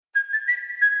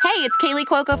Hey, it's Kaylee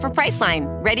Cuoco for Priceline.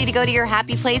 Ready to go to your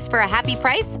happy place for a happy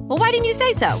price? Well, why didn't you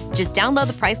say so? Just download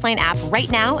the Priceline app right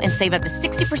now and save up to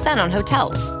 60% on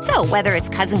hotels. So whether it's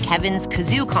Cousin Kevin's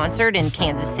Kazoo Concert in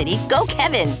Kansas City, go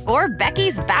Kevin, or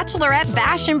Becky's Bachelorette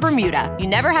Bash in Bermuda, you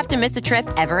never have to miss a trip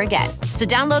ever again. So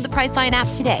download the Priceline app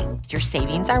today. Your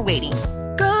savings are waiting.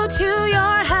 Go to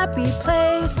your happy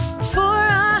place for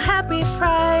a happy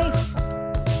price.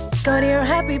 Go to your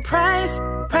happy price,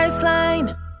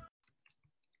 Priceline.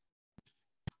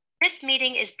 This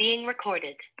meeting is being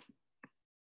recorded.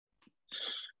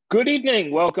 Good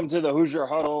evening. Welcome to the Hoosier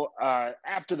Huddle.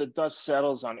 After the dust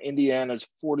settles on Indiana's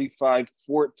 45-14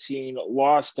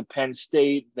 loss to Penn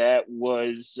State, that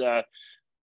was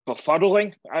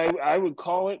befuddling, I would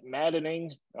call it,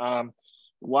 maddening. A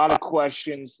lot of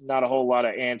questions, not a whole lot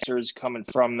of answers coming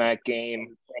from that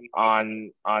game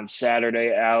on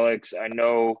Saturday, Alex. I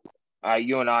know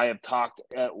you and I have talked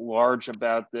at large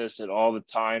about this at all the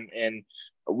time, and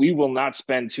we will not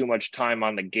spend too much time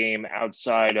on the game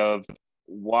outside of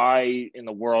why in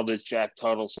the world is Jack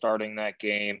Tuttle starting that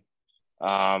game.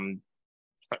 Love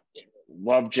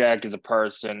Jack as a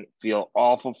person, feel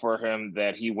awful for him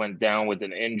that he went down with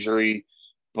an injury,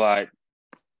 but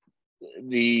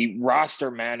the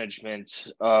roster management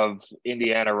of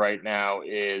Indiana right now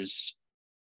is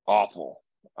awful.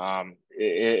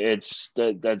 That's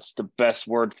the best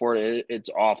word for it. It's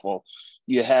awful.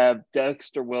 You have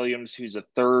Dexter Williams, who's a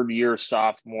third-year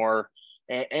sophomore,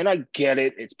 and I get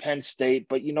it. It's Penn State,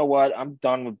 but you know what? I'm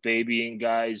done with babying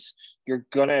guys. You're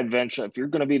going to eventually, if you're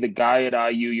going to be the guy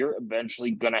at IU, you're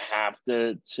eventually going to have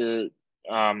to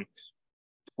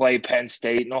play Penn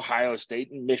State and Ohio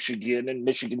State and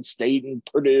Michigan State and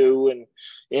Purdue and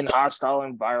in hostile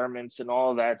environments and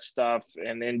all that stuff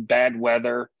and in bad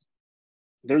weather.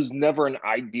 There's never an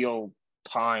ideal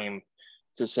time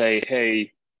to say,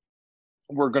 hey,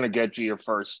 we're going to get you your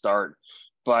first start.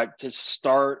 But to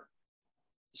start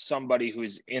somebody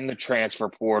who's in the transfer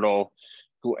portal,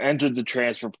 who entered the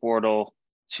transfer portal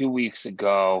 2 weeks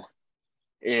ago,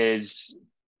 is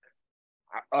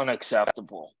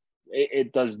unacceptable.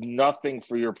 It does nothing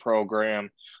for your program.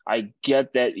 I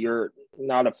get that you're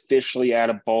not officially out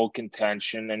of bowl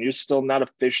contention, and you're still not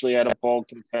officially out of bowl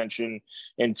contention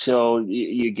until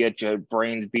you get your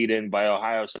brains beat in by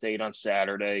Ohio State on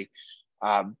Saturday.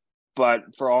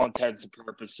 But for all intents and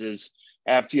purposes,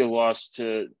 after you lost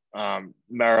to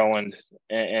Maryland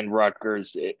and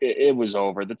Rutgers, it was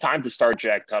over. The time to start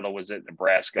Jack Tuttle was at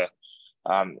Nebraska,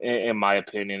 in my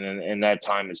opinion, and that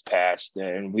time has passed.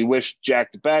 And we wish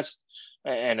Jack the best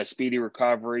and a speedy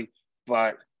recovery.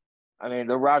 But, I mean,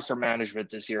 the roster management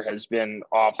this year has been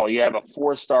awful. You have a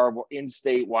four-star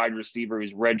in-state wide receiver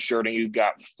who's redshirting. You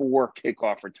got 4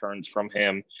 kickoff returns from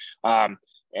him.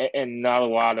 And not a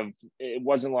lot of – it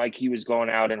wasn't like he was going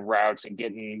out in routes and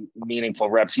getting meaningful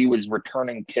reps. He was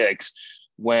returning kicks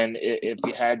when if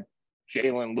you had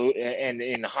Jalen Lucas – and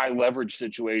in high leverage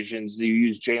situations, you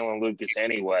use Jalen Lucas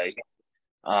anyway.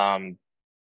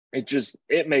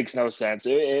 It makes no sense.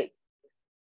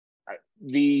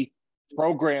 The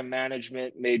program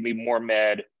management made me more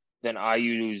mad than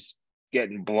IU's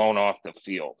getting blown off the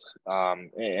field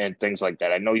and things like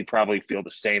that. I know you probably feel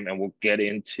the same, and we'll get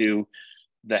into –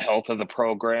 the health of the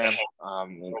program.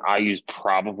 IU's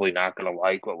probably not going to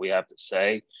like what we have to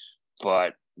say,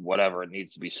 but whatever, it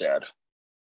needs to be said.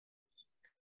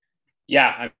 Yeah,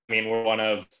 I mean, we're one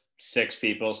of 6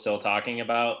 people still talking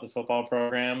about the football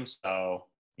program, so,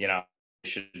 we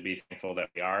should be thankful that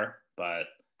we are. But,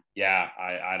 yeah,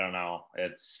 I don't know.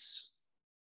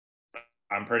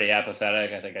 I'm pretty apathetic.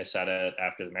 I think I said it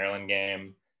after the Maryland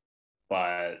game,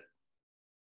 but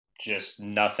just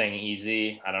nothing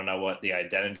easy. I don't know what the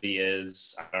identity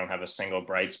is. I don't have a single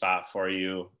bright spot for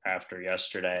you after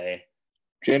yesterday.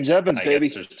 James Evans, baby.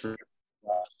 The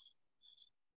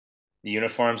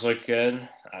uniforms look good.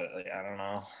 I don't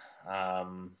know.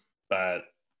 But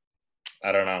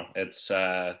I don't know. It's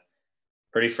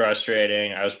pretty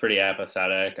frustrating. I was pretty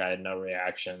apathetic. I had no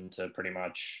reaction to pretty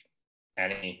much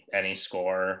any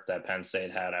score that Penn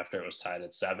State had after it was tied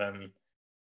at 7.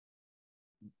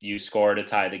 You score to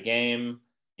tie the game,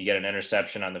 you get an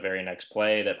interception on the very next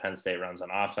play that Penn State runs on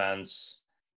offense,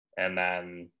 and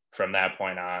then from that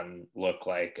point on look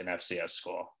like an FCS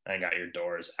school and got your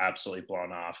doors absolutely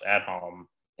blown off at home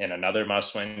in another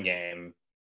must-win game.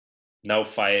 No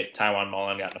fight. Tywan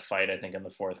Mullen got in a fight, I think, in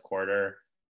the 4th quarter.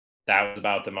 That was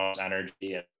about the most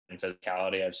energy and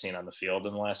physicality I've seen on the field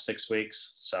in the last 6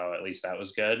 weeks, so at least that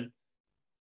was good.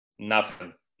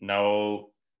 Nothing.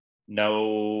 No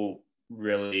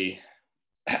really,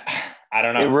 I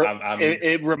don't know.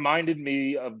 It reminded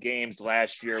me of games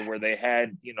last year where they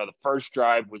had, the first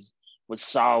drive was was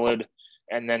solid,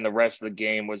 and then the rest of the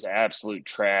game was absolute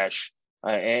trash.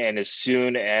 And as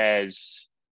soon as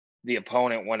the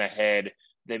opponent went ahead,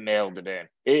 they mailed it in.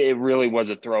 It really was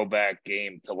a throwback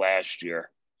game to last year.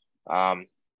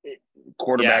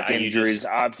 Quarterback injuries,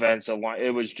 offensive line.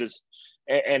 It was just,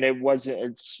 and it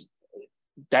wasn't.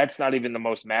 That's not even the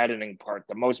most maddening part.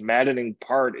 The most maddening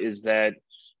part is that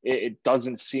it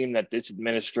doesn't seem that this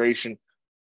administration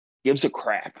gives a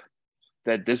crap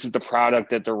that this is the product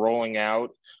that they're rolling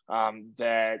out.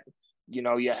 That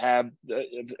you have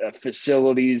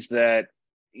facilities that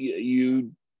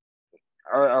you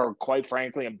are quite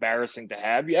frankly embarrassing to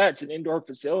have. Yeah, it's an indoor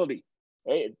facility.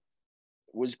 It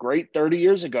was great 30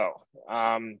 years ago.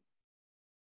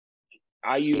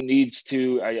 IU needs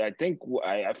to, I think,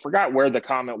 I forgot where the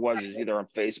comment was, is either on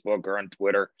Facebook or on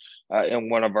Twitter in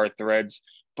one of our threads,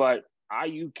 but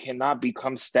IU cannot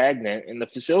become stagnant in the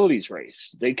facilities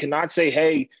race. They cannot say,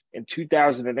 hey, in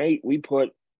 2008, we put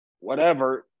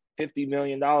whatever, $50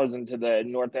 million into the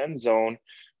north end zone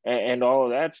and all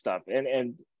of that stuff.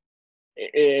 And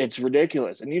it's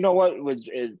ridiculous. And you know what was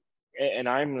it? And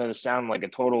I'm going to sound like a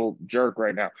total jerk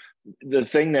right now. The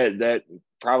thing that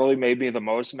probably made me the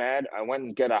most mad, I went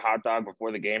and get a hot dog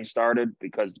before the game started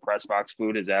because the press box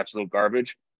food is absolute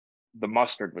garbage. The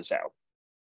mustard was out.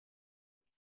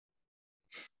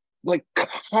 Like,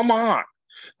 come on.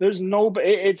 There's no,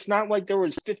 it's not like there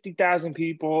was 50,000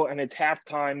 people and it's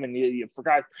halftime and you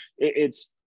forgot.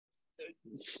 It's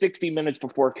 60 minutes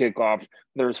before kickoff.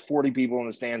 There's 40 people in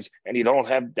the stands and you don't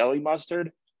have deli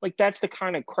mustard. Like, that's the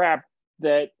kind of crap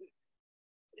that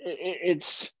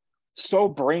it's so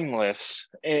brainless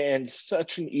and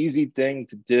such an easy thing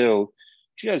to do.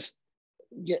 Just,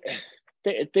 yeah,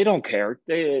 they don't care.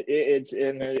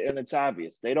 It's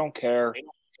obvious. They don't care.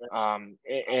 And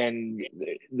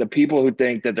the people who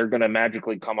think that they're going to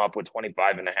magically come up with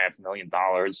 $25.5 million,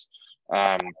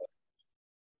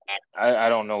 I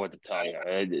don't know what to tell you.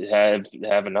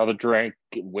 Have another drink,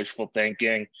 wishful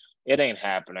thinking. It ain't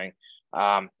happening.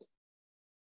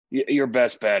 Your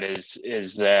best bet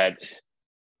is that,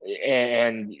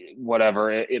 and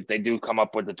whatever, if they do come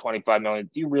up with the 25 million,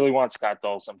 do you really want Scott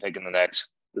Dolson picking the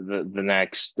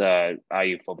next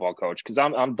IU football coach? Because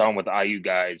I'm done with IU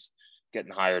guys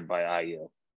getting hired by IU.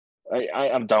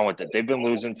 I'm done with it. They've been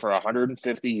losing for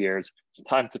 150 years. It's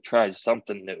time to try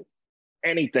something new,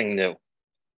 anything new.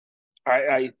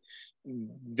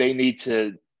 They need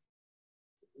to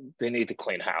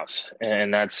clean house,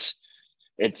 and I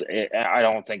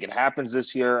don't think it happens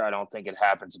this year. I don't think it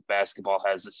happens if basketball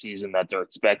has the season that they're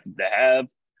expected to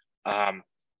have.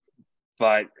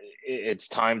 But it's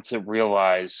time to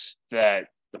realize that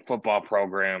the football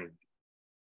program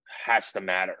has to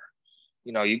matter.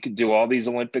 You could do all these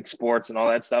Olympic sports and all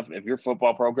that stuff. If your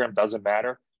football program doesn't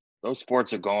matter, those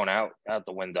sports are going out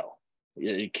the window.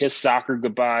 You kiss soccer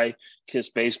goodbye, kiss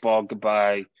baseball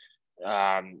goodbye,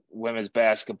 women's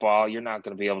basketball. You're not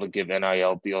going to be able to give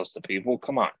NIL deals to people.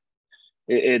 Come on.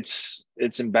 It's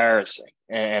embarrassing.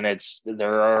 And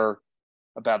there are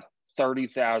about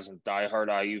 30,000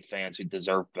 diehard IU fans who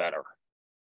deserve better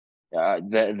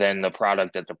than the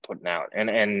product that they're putting out.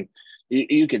 And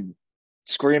you could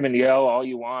scream and yell all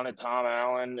you want at Tom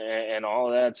Allen and all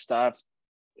of that stuff.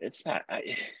 It's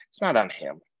not on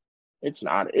him. It's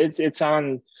not. It's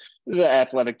on the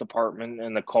athletic department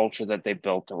and the culture that they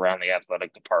built around the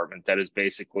athletic department that has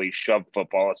basically shoved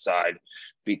football aside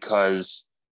because,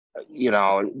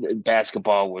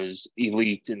 basketball was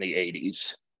elite in the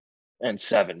 80s and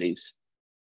 70s.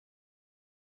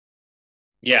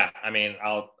 Yeah, I mean,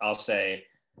 I'll say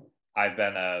I've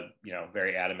been a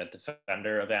very adamant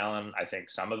defender of Allen. I think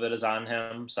some of it is on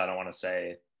him, so I don't want to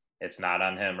say it's not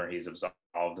on him or he's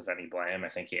absolved of any blame. I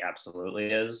think he absolutely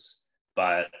is,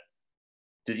 but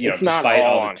it's not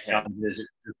all on him.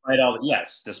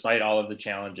 Despite all of the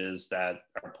challenges that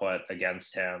are put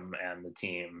against him and the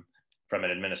team from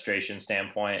an administration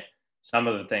standpoint, some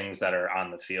of the things that are on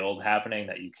the field happening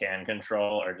that you can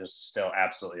control are just still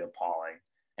absolutely appalling.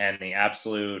 And the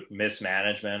absolute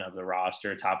mismanagement of the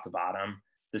roster top to bottom.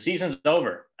 The season's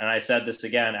over. And I said this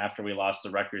again after we lost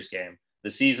the Rutgers game. The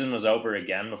season was over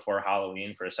again before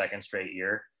Halloween for a second straight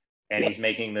year. And he's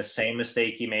making the same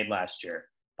mistake he made last year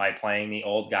by playing the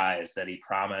old guys that he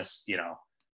promised,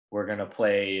 we're going to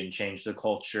play and change the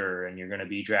culture and you're going to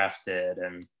be drafted,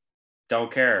 and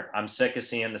don't care. I'm sick of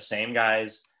seeing the same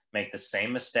guys make the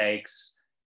same mistakes,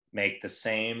 make the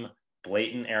same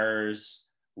blatant errors,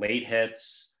 late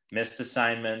hits, missed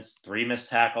assignments, 3 missed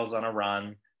tackles on a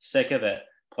run. Sick of it.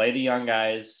 Play the young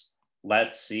guys.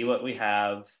 Let's see what we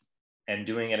have. And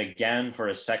doing it again for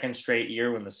a second straight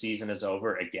year when the season is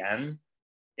over again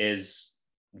is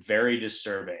very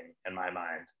disturbing in my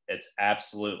mind. It's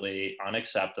absolutely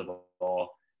unacceptable,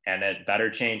 and it better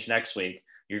change next week.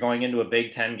 You're going into a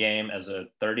Big Ten game as a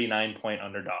 39-point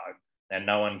underdog, and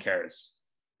no one cares.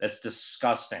 That's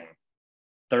disgusting.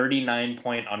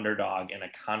 39-point underdog in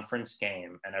a conference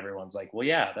game, and everyone's like, well,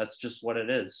 yeah, that's just what it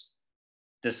is.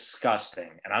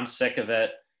 Disgusting. And I'm sick of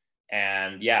it.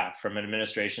 And yeah, from an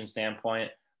administration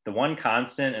standpoint, the one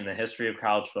constant in the history of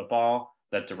college football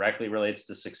that directly relates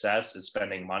to success is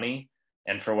spending money.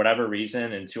 And for whatever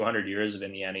reason, in 200 years of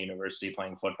Indiana University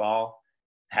playing football,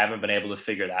 haven't been able to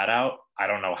figure that out. I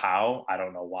don't know how, I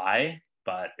don't know why,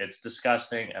 but it's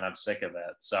disgusting and I'm sick of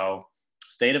it. So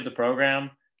state of the program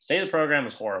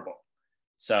is horrible.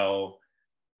 So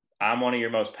I'm one of your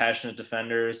most passionate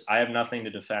defenders. I have nothing to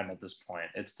defend at this point.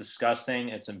 It's disgusting.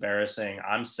 It's embarrassing.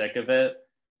 I'm sick of it.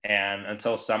 And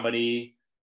until somebody,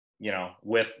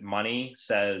 with money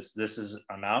says this is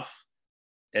enough,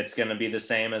 it's going to be the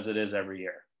same as it is every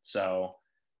year. So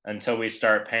until we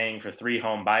start paying for 3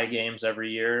 home bye games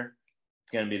every year,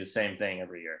 it's going to be the same thing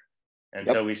every year.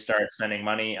 Until we start spending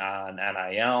money on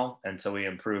NIL, until we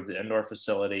improve the indoor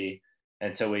facility,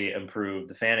 until we improve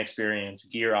the fan experience,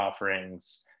 gear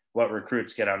offerings, what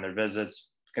recruits get on their visits,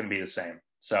 it's going to be the same.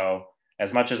 So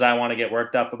as much as I want to get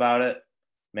worked up about it,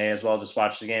 may as well just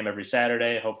watch the game every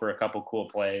Saturday, hope for a couple cool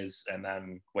plays, and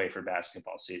then wait for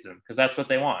basketball season because that's what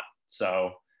they want.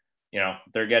 So,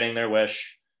 they're getting their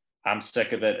wish. I'm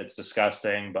sick of it. It's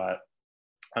disgusting, but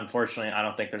unfortunately, I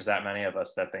don't think there's that many of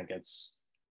us that think it's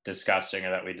disgusting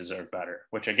or that we deserve better,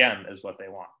 which again is what they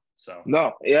want. So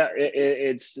no, yeah,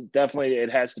 it's definitely,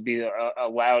 it has to be a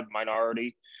loud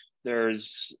minority.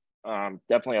 There's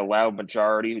definitely a loud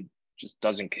majority who just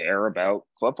doesn't care about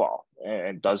football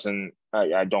and doesn't.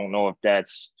 I don't know if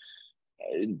that's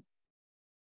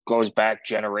goes back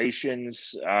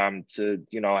generations to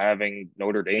having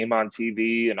Notre Dame on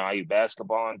TV and IU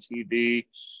basketball on TV.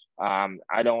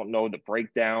 I don't know the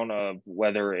breakdown of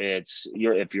whether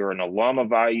if you're an alum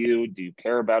of IU, do you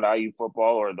care about IU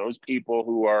football, or those people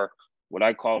who are what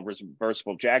I call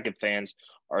reversible jacket fans,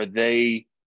 are they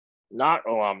not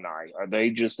alumni? Are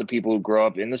they just the people who grow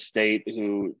up in the state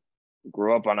who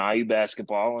grew up on IU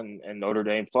basketball and Notre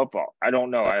Dame football? I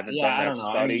don't know. I haven't done that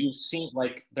study. I mean, you've seen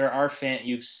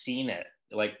you've seen it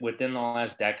like within the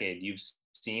last decade. You've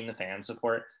seen the fan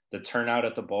support. The turnout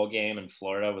at the bowl game in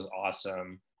Florida was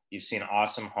awesome. You've seen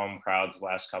awesome home crowds the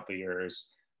last couple of years.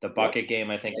 The bucket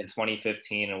game, I think in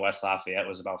 2015 in West Lafayette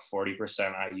was about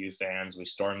 40% IU fans. We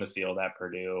stormed the field at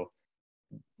Purdue.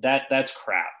 That's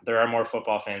crap. There are more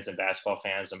football fans than basketball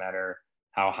fans, no matter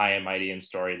how high and mighty and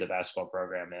storied the basketball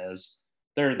program is.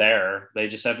 They're there. They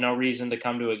just have no reason to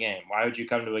come to a game. Why would you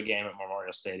come to a game at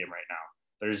Memorial Stadium right now?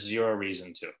 There's zero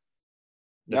reason to.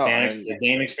 The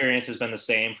game experience has been the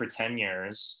same for 10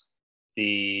 years.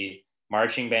 The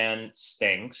marching band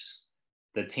stinks.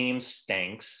 The team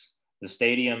stinks. The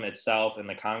stadium itself and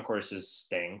the concourses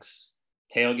stinks.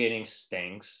 Tailgating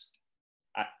stinks.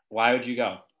 Why would you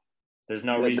go? There's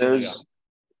no reason to go.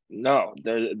 No,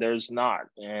 there's not.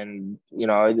 And,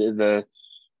 the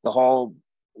whole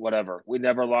whatever. We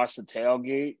never lost the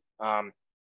tailgate.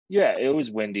 Yeah, it was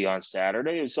windy on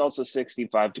Saturday. It was also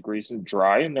 65 degrees and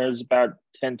dry, and there's about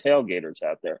 10 tailgaters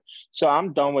out there. So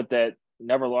I'm done with that.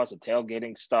 Never lost the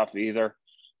tailgating stuff either.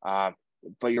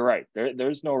 But you're right.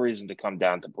 There's no reason to come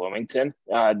down to Bloomington.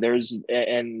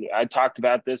 And I talked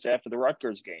about this after the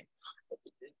Rutgers game.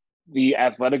 The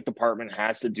athletic department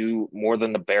has to do more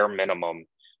than the bare minimum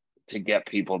to get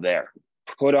people there.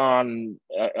 Put on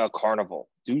a carnival.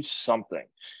 Do something.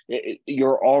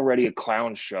 You're already a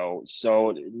clown show,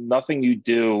 so nothing you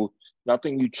do,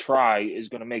 nothing you try is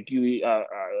going to make you a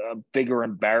bigger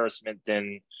embarrassment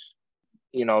than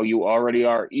you already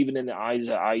are. Even in the eyes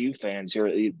of IU fans,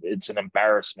 it's an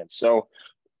embarrassment. So,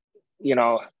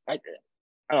 I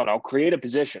don't know, create a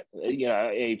position,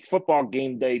 a football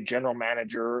game day general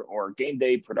manager or game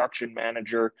day production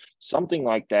manager, something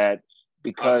like that,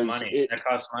 because that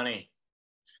costs money.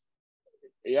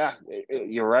 Yeah,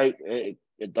 you're right. It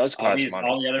does cost money.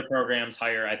 All the other programs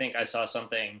hire. I think I saw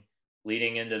something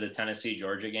leading into the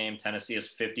Tennessee-Georgia game. Tennessee has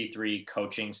 53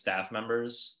 coaching staff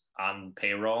members on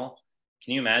payroll.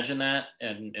 Can you imagine that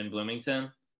in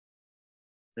Bloomington?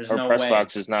 There's no way. Our press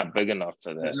box is not big enough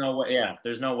for that. There's no way. Yeah,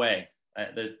 there's no way.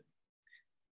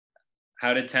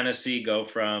 How did Tennessee go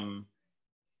from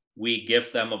we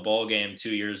gift them a bowl game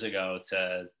 2 years ago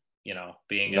to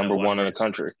being number one in the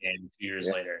country game 2 years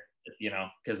later?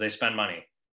 Because they spend money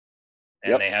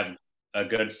and they have a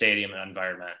good stadium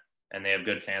environment and they have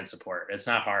good fan support. It's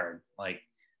not hard. Like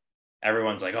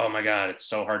everyone's like, oh my God, it's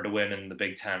so hard to win in the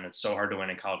Big Ten. It's so hard to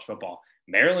win in college football.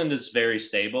 Maryland is very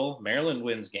stable. Maryland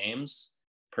wins games.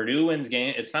 Purdue wins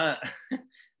games. It's not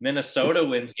Minnesota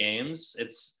wins games.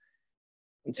 It's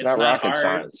not rocket hard.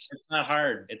 science. It's not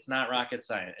hard. It's not rocket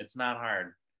science. It's not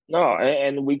hard. No,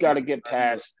 and we got to get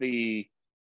past the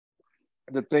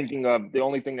thinking of the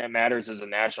only thing that matters is a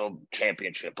national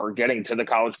championship or getting to the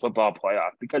college football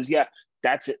playoff, because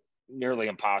that's it, nearly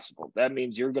impossible. That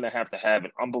means you're going to have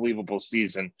an unbelievable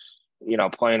season,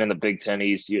 playing in the Big Ten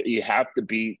East. You have to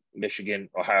beat Michigan,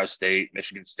 Ohio State,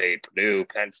 Michigan State, Purdue,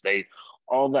 Penn State,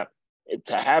 all that.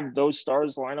 To have those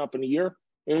stars line up in a year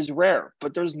is rare,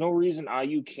 but there's no reason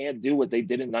IU can't do what they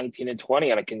did in 19 and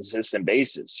 20 on a consistent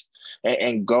basis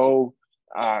and go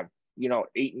 8-4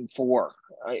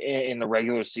 in the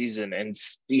regular season, and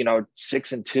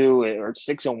 6-2 or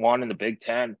 6-1 in the Big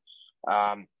Ten,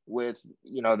 with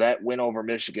that win over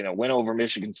Michigan, a win over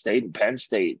Michigan State and Penn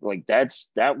State. Like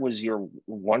that was your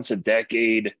once a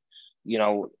decade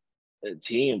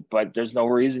team. But there's no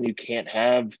reason you can't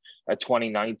have a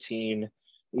 2019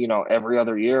 every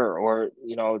other year, or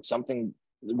something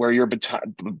where you're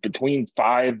between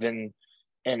 5 and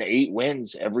 8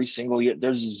 wins every single year.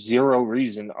 There's zero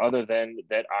reason other than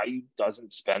that IU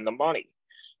doesn't spend the money.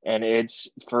 And it's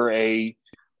for an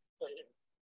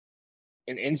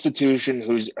institution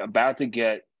who's about to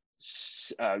get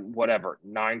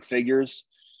 9 figures,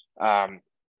 $100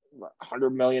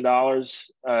 million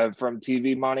from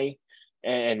TV money,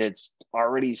 and it's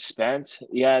already spent.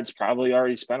 Yeah, it's probably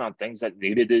already spent on things that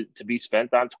needed to be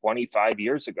spent on 25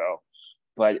 years ago.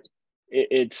 But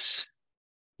it's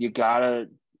you gotta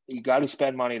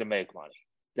spend money to make money.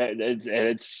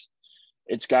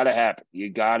 It's gotta happen. You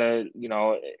gotta,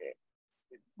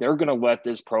 they're gonna let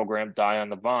this program die on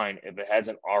the vine if it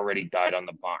hasn't already died on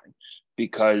the vine,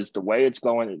 because the way it's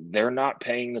going, they're not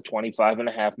paying the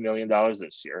 $25.5 million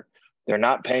this year. They're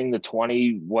not paying the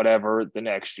 20 whatever the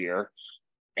next year,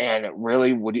 and it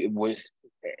really would.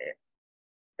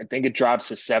 I think it drops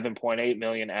to $7.8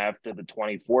 million after the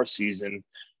 24 season.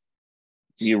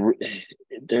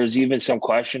 There's even some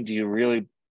question, can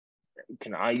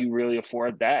IU really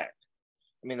afford that?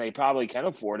 I mean, they probably can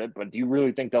afford it, but do you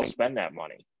really think they'll spend that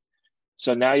money?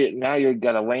 So now you've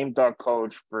got a lame duck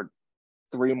coach for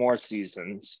 3 more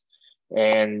seasons.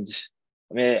 And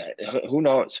I mean, who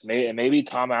knows? Maybe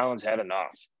Tom Allen's had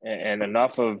enough, and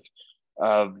enough of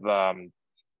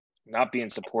not being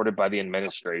supported by the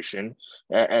administration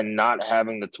and not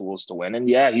having the tools to win. And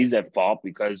yeah, he's at fault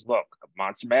because, look,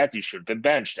 Monty Matthews should have been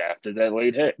benched after that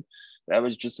late hit. That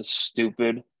was just a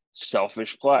stupid,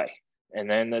 selfish play. And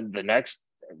then the next,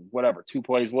 2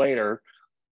 plays later,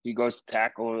 he goes to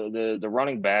tackle the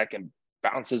running back and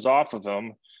bounces off of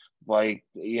him like,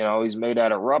 he's made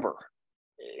out of rubber.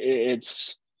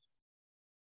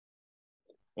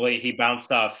 Well, he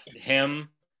bounced off him,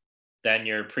 then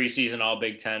your preseason All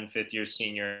Big Ten 5th-year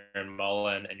senior and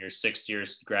Mullen, and your 6th-year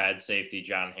grad safety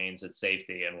John Haynes at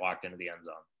safety, and walked into the end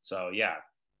zone. So yeah,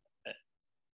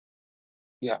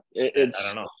 I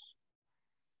don't know.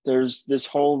 There's this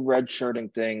whole red shirting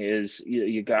thing. Is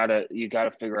you gotta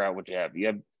figure out what you have. You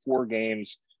have 4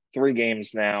 games, 3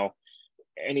 games now.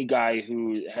 Any guy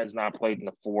who has not played in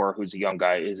the 4, who's a young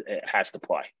guy, has to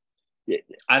play.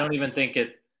 I don't even think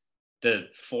the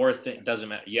 4th thing doesn't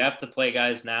matter. You have to play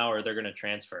guys now, or they're going to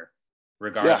transfer,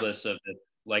 regardless of it.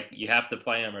 Like, you have to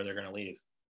play them, or they're going to leave.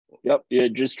 Yep. Yeah,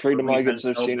 just treat them like it's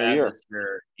their senior year.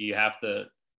 You have to.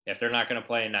 If they're not going to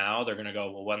play now, they're going to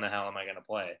go, well, when the hell am I going to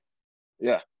play?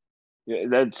 Yeah,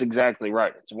 that's exactly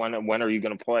right. It's when are you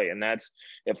going to play? And that's,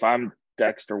 if I'm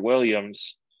Dexter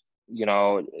Williams,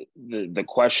 the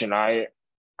question I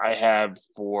have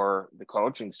for the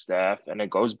coaching staff, and it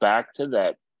goes back to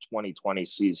that 2020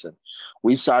 season.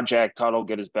 We saw Jack Tuttle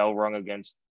get his bell rung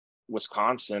against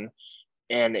Wisconsin,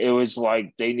 and it was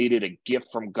like they needed a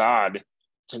gift from God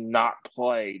to not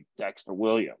play Dexter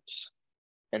Williams.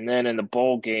 And then in the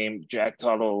bowl game, Jack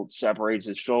Tuttle separates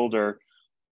his shoulder,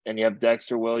 and you have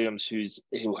Dexter Williams,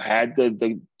 who had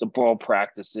the ball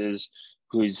practices,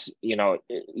 who's,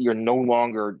 you're no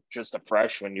longer just a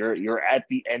freshman. You're at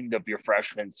the end of your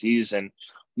freshman season.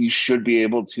 You should be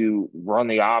able to run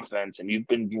the offense, and you've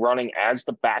been running as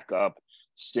the backup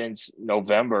since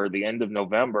November, the end of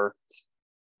November.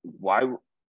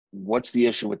 What's the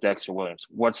issue with Dexter Williams?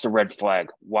 What's the red flag?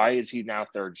 Why is he now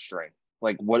 3rd string?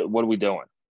 Like, what are we doing?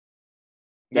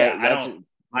 That's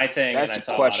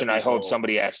a question I hope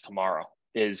somebody asks tomorrow.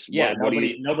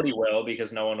 Nobody will,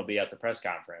 because no one will be at the press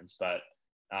conference. But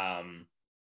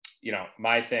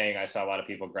my thing, I saw a lot of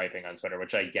people griping on Twitter,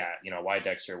 which I get. Why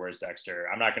Dexter? Where's Dexter?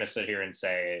 I'm not going to sit here and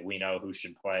say we know who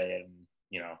should play, and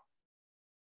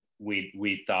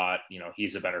we thought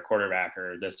he's a better quarterback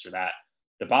or this or that.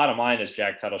 the bottom line is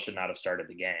Jack Tuttle should not have started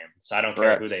the game. So I don't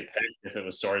care who they picked, if it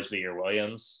was Sorsby or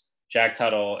Williams. Jack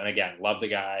Tuttle, and again, love the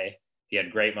guy. He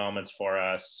had great moments for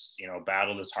us,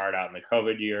 battled his heart out in the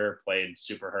COVID year, played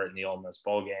super hurt in the Ole Miss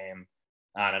bowl game,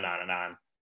 on and on and on.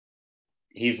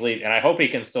 He's leaving, and I hope he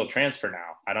can still transfer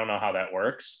now. I don't know how that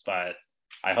works, but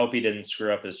I hope he didn't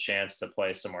screw up his chance to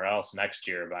play somewhere else next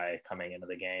year by coming into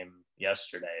the game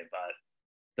yesterday. But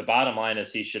the bottom line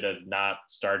is he should have not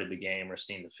started the game or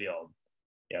seen the field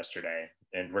yesterday.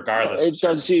 And regardless,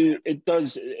 it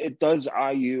does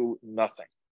IU nothing.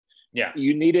 Yeah.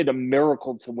 You needed a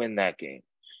miracle to win that game.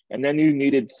 And then you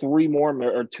needed two more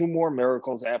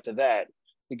miracles after that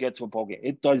to get to a bowl game.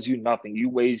 It does you nothing. You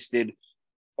wasted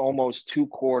almost 2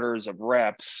 quarters of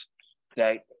reps,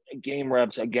 that game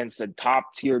reps against a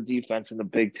top tier defense in the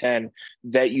Big Ten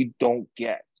that you don't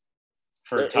get.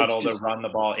 For Tuttle to run the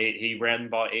ball he ran the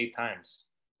ball 8 times.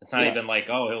 It's not even like,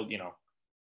 he'll get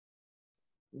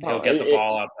the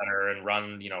ball out better and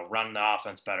run the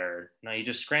offense better. No, he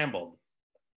just scrambled.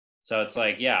 So it's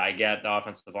like, I get the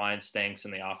offensive line stinks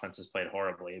and the offense has played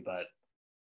horribly, but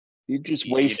you just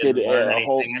wasted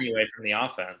anyway from the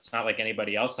offense. It's not like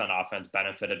anybody else on offense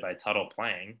benefited by Tuttle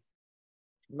playing.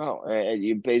 No,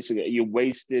 you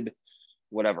wasted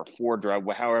whatever 4 drives,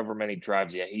 however many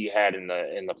drives he had in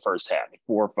the first half,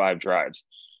 4 or 5 drives,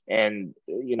 and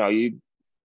you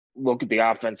look at the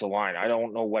offensive line. I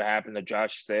don't know what happened to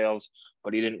Josh Sales,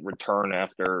 but he didn't return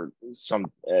after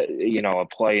some a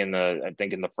play in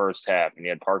the first half, and he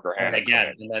had Parker Hanna.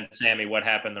 And then Sammy, what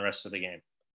happened the rest of the game?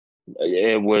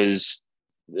 It was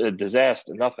a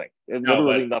disaster. Nothing.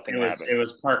 Nothing happened. It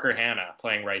was Parker Hanna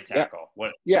playing right tackle.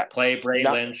 Play Bray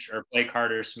Lynch or play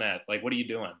Carter Smith. Like, what are you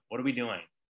doing? What are we doing?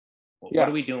 What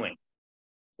are we doing?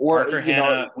 Or Parker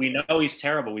Hanna, we know he's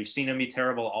terrible. We've seen him be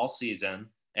terrible all season,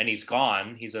 and he's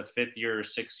gone. He's a 5th year or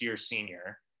 6th year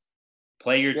senior.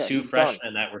 Play your 2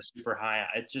 freshmen that were super high.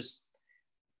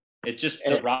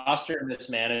 The roster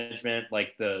mismanagement,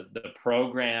 like the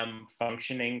program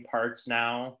functioning parts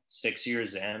now, 6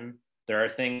 years in, there are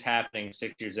things happening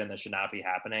 6 years in that should not be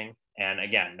happening. And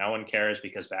again, no one cares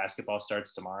because basketball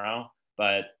starts tomorrow,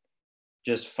 but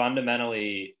just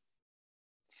fundamentally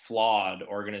flawed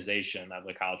organization of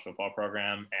the college football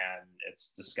program. And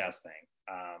it's disgusting.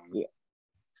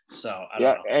 So I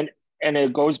don't know. And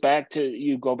it goes back to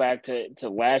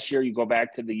last year. You go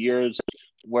back to the years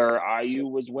where IU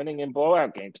was winning in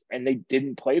blowout games, and they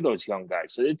didn't play those young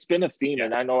guys. So it's been a theme,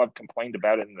 and I know I've complained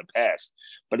about it in the past,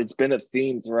 but it's been a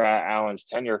theme throughout Allen's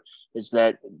tenure, is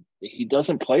that he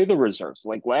doesn't play the reserves.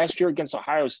 Like last year against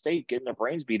Ohio State, getting their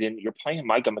brains beat in, you're playing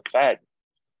Micah McFadden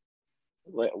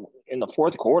in the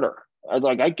 4th quarter.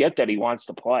 I get that he wants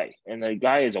to play, and the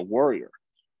guy is a warrior,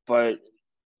 but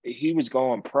he was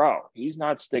going pro. He's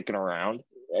not sticking around,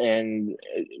 and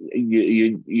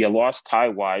you lost Ty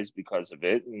Wise because of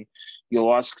it, and you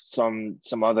lost some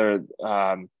other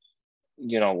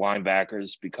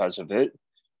linebackers because of it.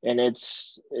 And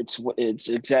it's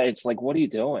like, what are you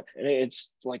doing? And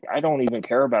it's like, I don't even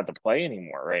care about the play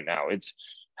anymore right now. It's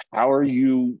how are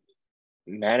you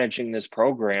managing this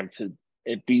program for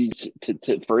it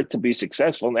to be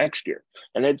successful next year?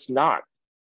 And it's not.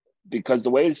 Because the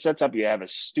way it sets up, you have a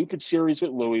stupid series with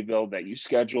Louisville that you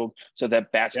scheduled so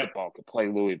that basketball could play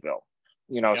Louisville,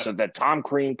 so that Tom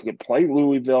Crean could play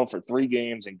Louisville for 3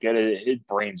 games and get his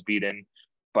brains beaten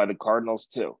by the Cardinals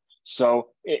too. So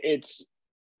it's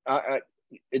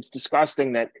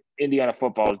disgusting that Indiana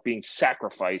football is being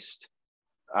sacrificed.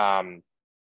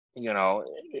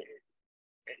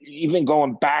 Even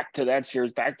going back to that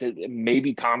series, back to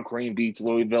maybe Tom Crean beats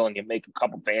Louisville and you make a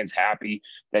couple fans happy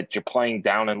that you're playing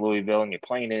down in Louisville and you're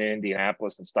playing in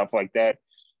Indianapolis and stuff like that.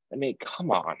 I mean,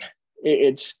 come on.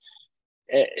 It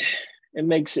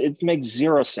makes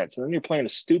 0 sense. And then you're playing a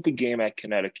stupid game at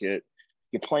Connecticut.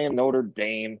 You're playing Notre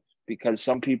Dame because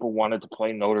some people wanted to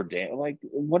play Notre Dame. Like,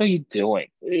 what are you doing?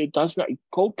 It does not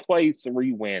go play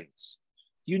 3 wins.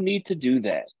 You need to do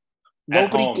that.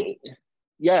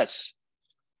 Yes.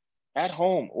 At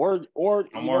home, or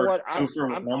no more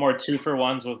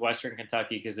 2-for-1s with Western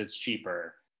Kentucky because it's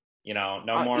cheaper.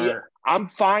 More. I'm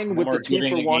fine with the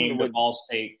 2-for-1 with Ball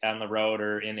State on the road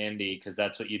or in Indy because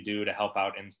that's what you do to help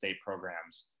out in-state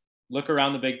programs. Look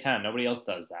around the Big Ten; nobody else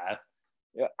does that.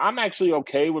 Yeah, I'm actually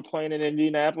okay with playing in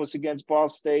Indianapolis against Ball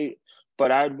State,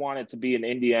 but I'd want it to be an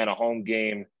Indiana home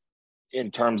game in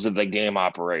terms of the game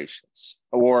operations,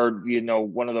 or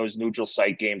one of those neutral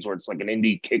site games where it's like an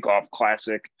Indy kickoff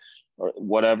classic or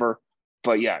whatever.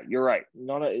 But yeah, you're right.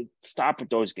 Stop with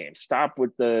those games. Stop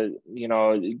with the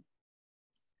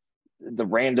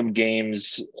random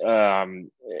games,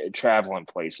 traveling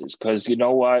places. Because you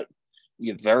know what?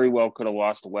 You very well could have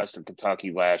lost to Western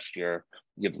Kentucky last year.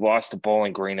 You've lost to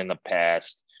Bowling Green in the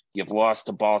past. You've lost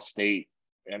to Ball State.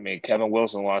 I mean, Kevin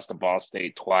Wilson lost to Ball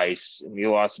State twice, and you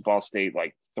lost to Ball State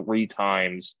like 3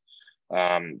 times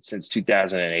since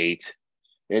 2008.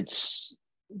 It's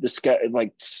this guy,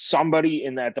 like somebody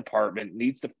in that department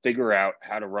needs to figure out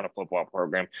how to run a football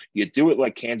program. You do it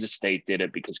like Kansas State did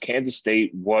it, because Kansas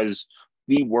State was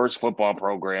the worst football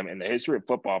program in the history of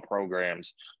football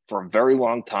programs for a very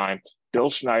long time. Bill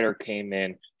Schneider came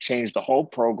in, changed the whole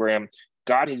program,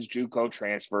 got his JUCO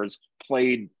transfers,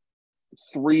 played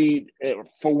 3,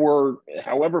 4,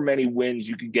 however many wins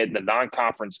you could get in the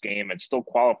non-conference game and still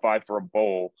qualify for a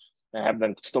bowl and have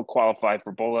them still qualify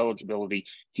for bowl eligibility.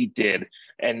 He did.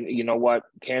 And you know what?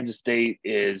 Kansas State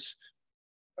is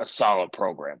a solid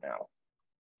program now.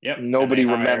 Yep. Nobody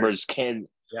remembers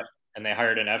Yep. And they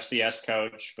hired an FCS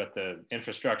coach, but the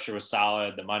infrastructure was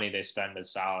solid. The money they spend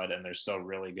is solid, and they're still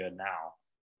really good now.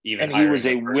 Even and he was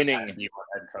a winning head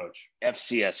coach.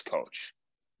 FCS coach.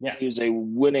 Yeah. He was a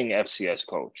winning FCS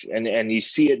coach. And you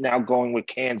see it now going with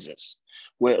Kansas,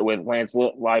 with Lance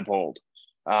Leipold.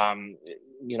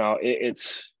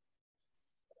 It's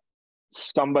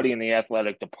somebody in the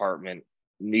athletic department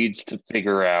needs to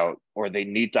figure out, or they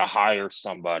need to hire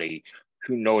somebody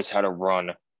who knows how to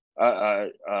run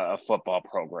a football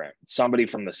program. Somebody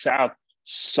from the South,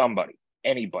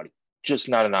 anybody, just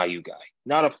not an IU guy,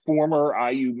 not a former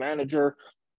IU manager,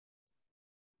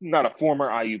 not a former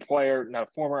IU player, not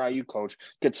a former IU coach.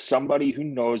 Get somebody who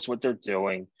knows what they're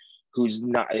doing, who has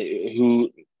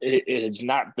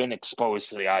not been exposed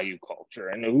to the IU culture,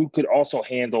 and who could also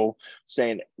handle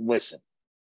saying, listen,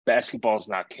 basketball is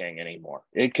not king anymore.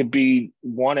 It could be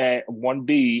 1A,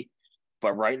 1B,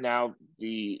 but right now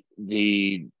the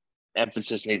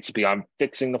emphasis needs to be on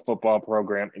fixing the football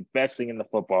program, investing in the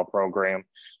football program.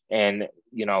 And,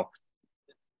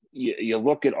 you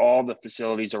look at all the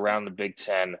facilities around the Big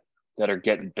Ten that are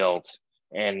getting built,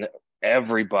 and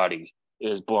everybody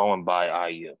is blowing by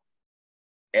IU.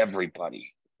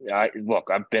 Everybody.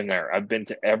 I've been there. I've been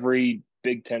to every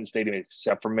Big Ten stadium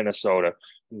except for Minnesota,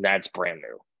 and that's brand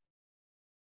new.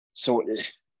 So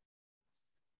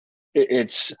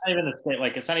it's not even the state.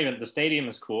 Like, it's not even the stadium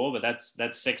is cool, but that's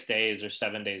 6 days or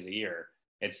 7 days a year.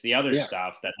 It's the other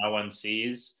stuff that no one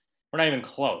sees. We're not even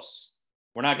close.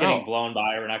 We're not getting blown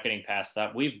by. We're not getting passed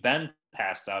up. We've been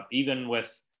passed up, even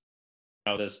with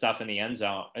the stuff in the end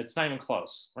zone. It's not even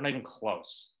close. We're not even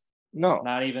close. No,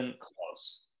 not even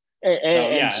close.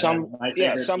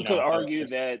 Some could argue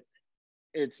that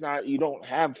it's not. You don't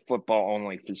have football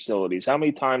only facilities. How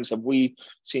many times have we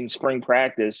seen spring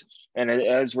practice, and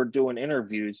as we're doing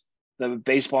interviews, the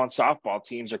baseball and softball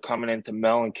teams are coming into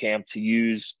Mellon Camp to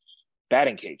use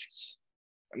batting cages?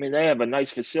 I mean, they have a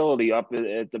nice facility up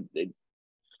at the.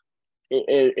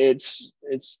 It's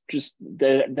just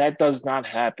that does not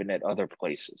happen at other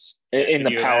places in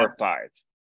the Power Five.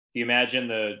 Do you imagine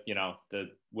the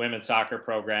women's soccer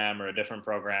program or a different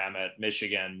program at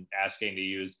Michigan asking to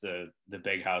use the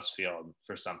Big House field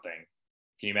for something?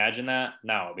 Can you imagine that?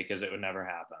 No, because it would never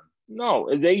happen.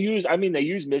 No, they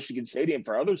use Michigan Stadium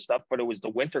for other stuff, but it was the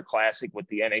Winter Classic with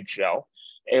the NHL.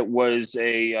 It was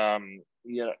a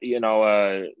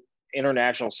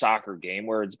international soccer game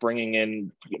where it's bringing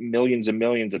in millions and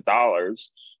millions of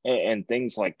dollars and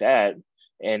things like that.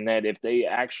 And that if they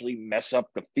actually mess up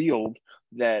the field,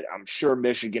 that I'm sure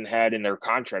Michigan had in their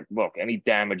contract, look, any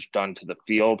damage done to the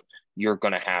field, you're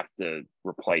going to have to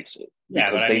replace it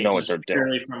because they know what they're doing.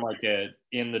 Purely from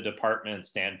in the department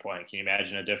standpoint, can you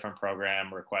imagine a different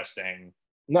program requesting,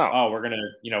 we're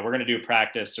gonna do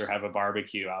practice or have a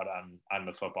barbecue out on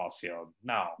the football field?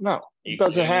 No, it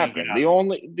doesn't happen. The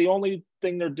only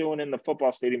thing they're doing in the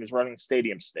football stadium is running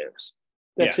stadium stairs.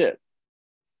 That's it.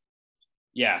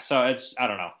 Yeah, so it's, I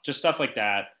don't know, just stuff like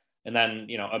that. And then,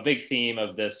 a big theme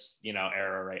of this,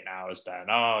 era right now has been,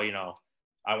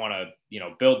 I want to,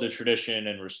 build the tradition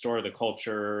and restore the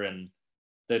culture. And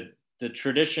the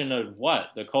tradition of what?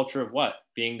 The culture of what?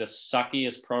 Being the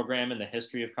suckiest program in the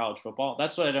history of college football?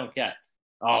 That's what I don't get.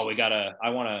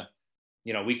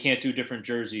 We can't do different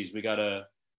jerseys. We got to,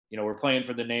 we're playing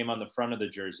for the name on the front of the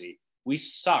jersey. We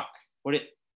suck.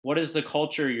 What is the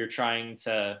culture you're trying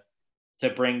to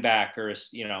bring back? Or,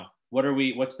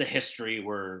 what's the history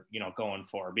we're, going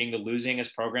for? Being the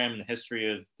losingest program in the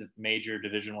history of the major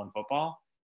Division I football?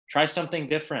 Try something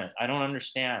different. I don't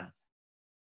understand.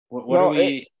 What are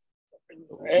we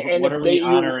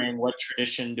honoring? What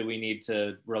tradition do we need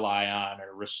to rely on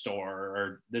or restore?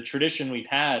 Or the tradition we've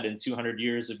had in 200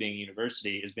 years of being a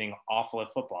university is being awful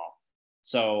at football.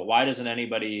 So why doesn't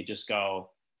anybody just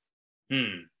go,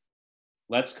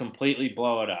 let's completely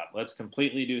blow it up. Let's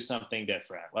completely do something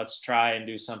different. Let's try and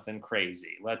do something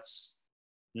crazy.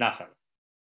 Nothing.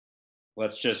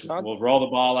 Let's just, we'll roll the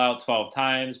ball out 12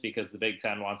 times because the Big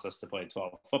Ten wants us to play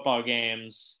 12 football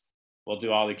games. We'll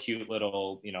do all the cute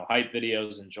little, hype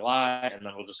videos in July, and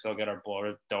then we'll just go get our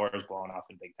doors blown off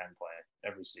in Big Ten play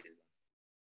every season.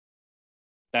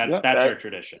 That's our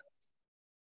tradition.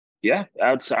 Yeah,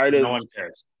 outside no of one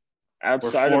cares.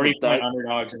 Outside we're 40-point of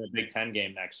underdogs in a Big Ten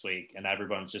game next week, and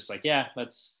everyone's just like, yeah,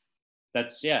 that's what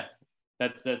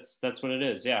it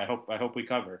is. Yeah, I hope we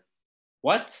cover.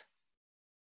 What?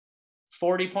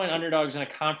 40-point underdogs in a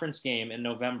conference game in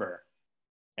November,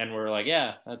 and we're like,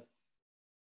 yeah,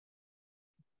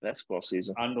 basketball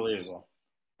season. Unbelievable.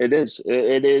 It is.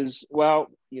 It is. Well,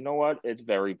 you know what? It's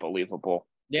very believable.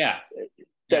 Yeah.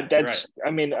 That's. Right.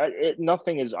 I mean,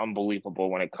 nothing is unbelievable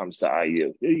when it comes to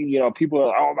IU. People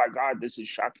are, oh my God, this is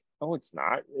shocking. No, it's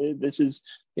not.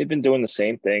 They've been doing the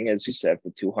same thing, as you said,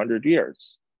 for 200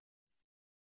 years.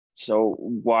 So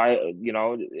why,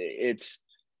 it's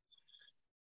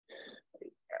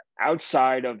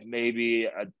outside of maybe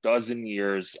a dozen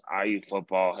years, IU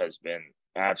football has been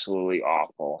absolutely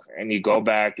awful. And you go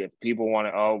back, if people want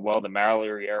to, the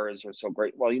Mallory eras are so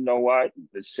great. Well, you know what?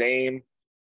 The same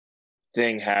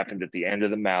thing happened at the end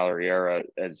of the Mallory era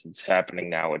as it's happening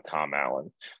now with Tom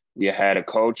Allen. You had a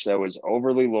coach that was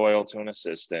overly loyal to an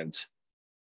assistant,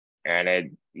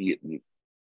 and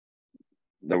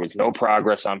there was no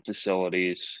progress on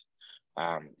facilities.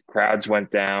 Crowds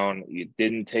went down. You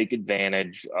didn't take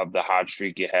advantage of the hot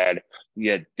streak you had.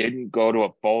 You didn't go to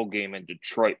a bowl game in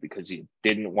Detroit because you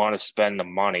didn't want to spend the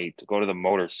money to go to the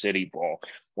Motor City Bowl.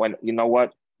 When, you know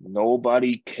what?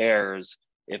 Nobody cares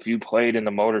if you played in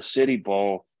the Motor City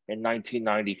Bowl in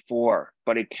 1994,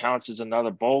 but it counts as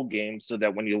another bowl game so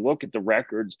that when you look at the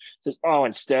records, it says,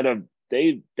 instead of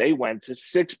they went to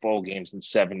 6 bowl games in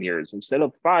 7 years instead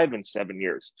of 5 in 7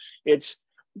 years.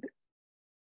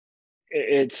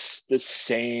 It's the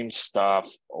same stuff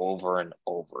over and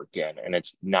over again, and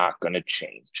it's not going to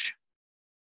change.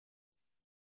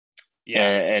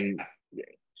 Yeah.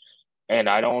 And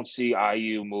I don't see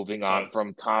IU moving on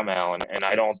from Tom Allen, and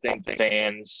I don't think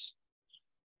fans,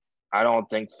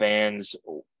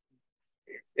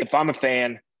 if I'm a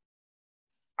fan,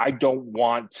 I don't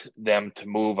want them to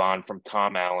move on from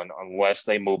Tom Allen unless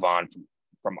they move on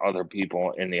from other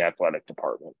people in the athletic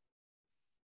department.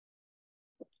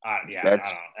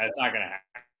 It's not going to happen.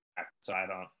 So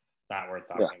it's not worth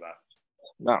talking about.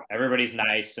 No. Everybody's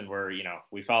nice, and we're,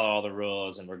 we follow all the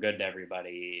rules, and we're good to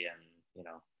everybody, and,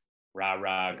 rah,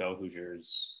 rah, go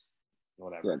Hoosiers,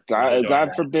 whatever. Yeah,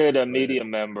 God forbid a media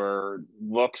member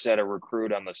looks at a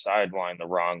recruit on the sideline the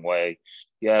wrong way.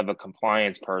 You have a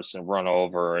compliance person run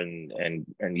over and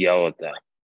yell at them.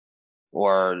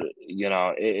 Or,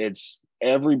 it's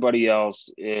everybody else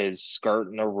is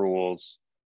skirting the rules.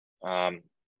 And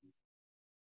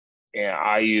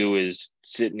IU is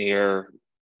sitting here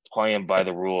playing by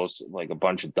the rules like a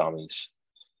bunch of dummies.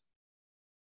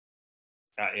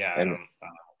 I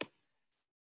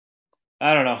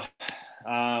don't know.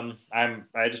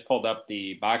 I just pulled up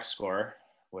the box score,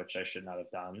 which I should not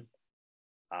have done.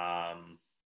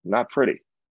 Not pretty.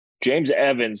 James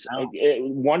Evans,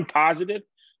 one positive,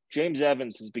 James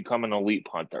Evans has become an elite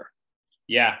punter.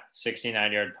 Yeah,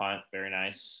 69-yard punt. Very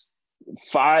nice.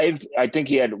 5, I think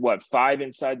he had 5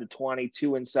 inside the 20,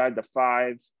 2 inside the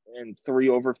 5, and 3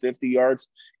 over 50 yards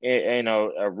in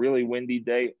a really windy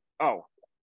day. Oh,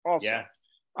 awesome.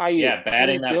 Yeah.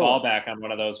 Batting that ball back on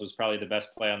one of those was probably the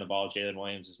best play on the ball Jalen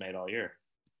Williams has made all year.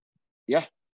 Yeah.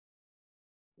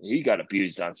 He got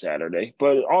abused on Saturday.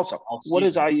 But also, what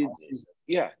is IU?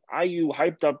 IU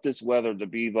hyped up this weather to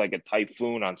be like a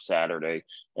typhoon on Saturday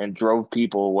and drove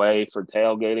people away for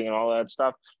tailgating and all that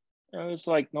stuff. And it's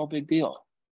like, no big deal.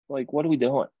 Like, what are we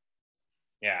doing?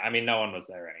 Yeah, I mean, no one was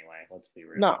there anyway. Let's be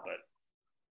real. No.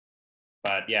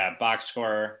 But yeah, box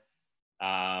score.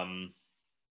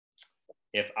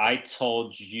 If I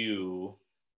told you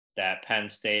that Penn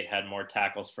State had more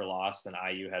tackles for loss than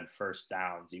IU had first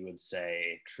downs, you would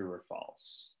say true or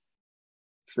false?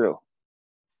 True.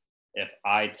 If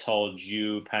I told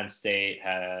you Penn State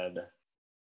had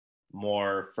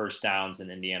more first downs than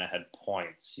Indiana had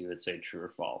points, you would say true or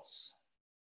false?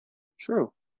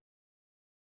 True.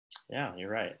 Yeah, you're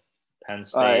right. Penn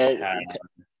State had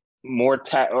more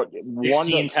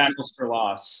 16 tackles for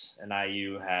loss, and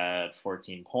IU had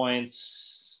 14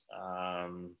 points.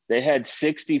 They had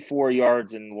 64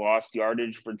 yards in lost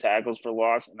yardage for tackles for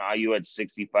loss, and IU had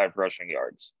 65 rushing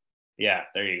yards. Yeah,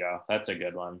 there you go. That's a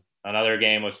good one. Another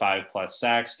game with 5+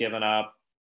 sacks given up.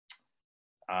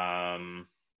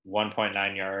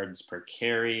 1.9 yards per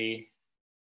carry.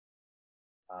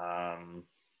 I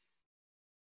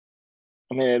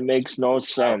mean, it makes no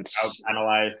sense. Out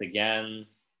penalized again.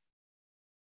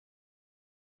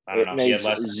 I don't know. It He had makes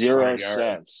less than 0 200 yards.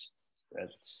 sense.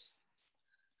 It's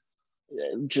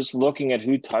Just looking at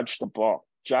who touched the ball.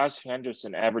 Josh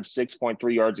Henderson averaged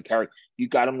 6.3 yards a carry. You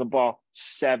got him the ball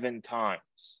 7 times.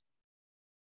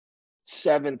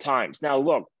 7 times. Now,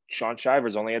 look, Sean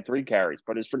Shivers only had 3 carries,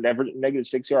 but it's for negative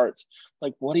 6 yards.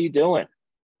 Like, what are you doing?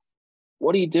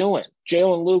 What are you doing?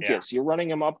 Jalen Lucas, you're running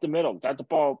him up the middle. Got the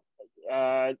ball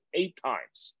 8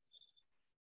 times.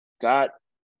 Got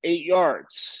 8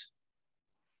 yards.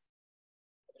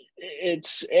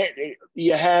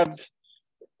 You have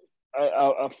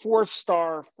a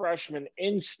 4-star freshman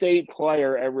in-state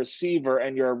player at receiver,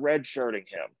 and you're redshirting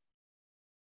him.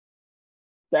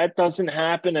 That doesn't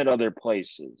happen at other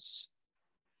places.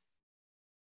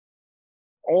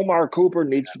 Omar Cooper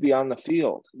needs to be on the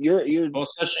field. Well,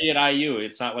 especially at IU,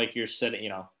 it's not like you're sitting.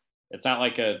 It's not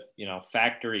like a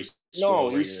factory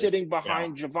school. No, he's sitting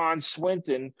behind Javon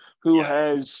Swinton, who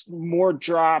has more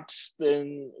drops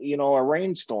than a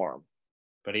rainstorm.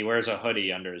 But he wears a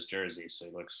hoodie under his jersey, so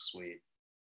he looks sweet.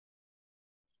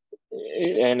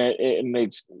 And it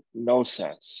makes no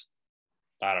sense.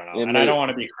 I don't know, I don't want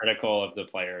to be critical of the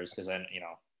players because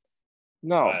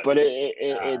No, but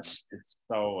it's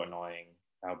so annoying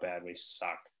how bad we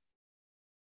suck.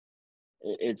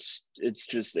 It's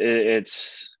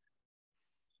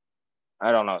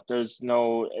I don't know. There's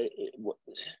no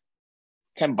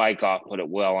Ken Bykoff put it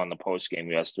well on the post game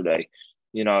yesterday.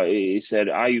 He said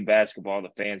IU basketball, the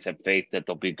fans have faith that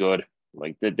they'll be good,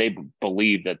 like that they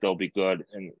believe that they'll be good,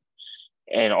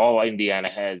 and all Indiana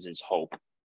has is hope.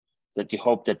 It's that you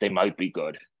hope that they might be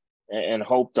good, and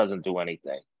hope doesn't do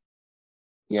anything.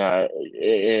 Yeah,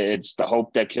 it's the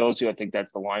hope that kills you. I think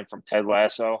that's the line from Ted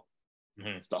Lasso.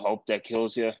 Mm-hmm. It's the hope that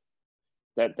kills you.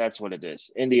 That's what it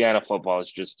is. Indiana football is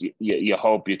just you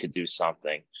hope you could do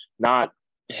something. Not,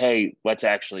 hey, let's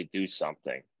actually do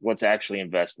something. Let's actually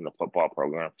invest in the football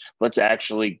program. Let's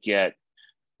actually get,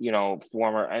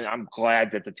 former. And I'm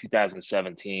glad that the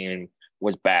 2017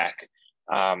 was back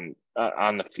on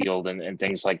the field and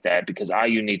things like that, because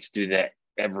IU needs to do that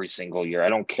every single year. I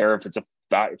don't care if it's a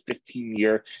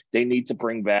 15-year. They need to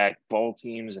bring back bowl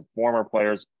teams and former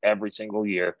players every single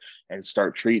year and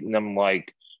start treating them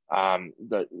like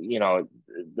the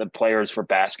players for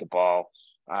basketball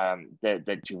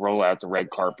that you roll out the red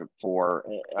carpet for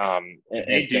and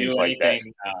things like that.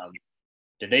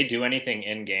 Did they do anything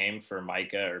in game for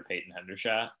Micah or Peyton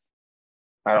Hendershot?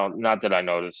 Not that I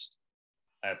noticed.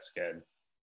 That's good.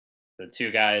 The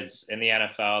 2 guys in the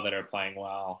NFL that are playing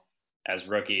well as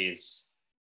rookies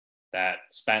that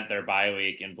spent their bye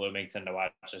week in Bloomington to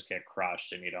watch us get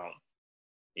crushed, and you don't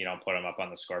put them up on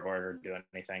the scoreboard or do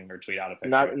anything or tweet out a picture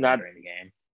during the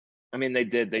game. I mean, they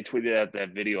did. They tweeted out that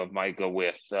video of Micah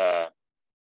with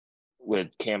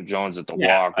Cam Jones at the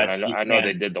walk, and I know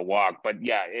they did the walk, but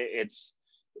yeah, it's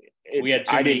we had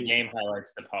too many game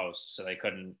highlights to post, so they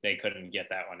couldn't get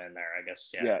that one in there, I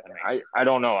guess. Yeah, I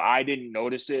don't know. I didn't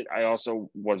notice it. I also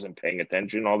wasn't paying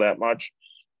attention all that much.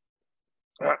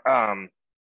 I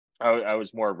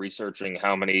was more researching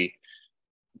how many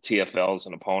TFLs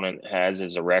an opponent has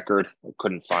as a record. I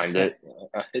couldn't find it.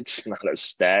 It's not a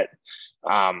stat.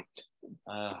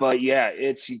 But yeah,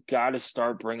 you got to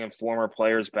start bringing former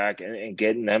players back and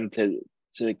getting them to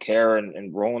care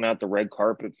and rolling out the red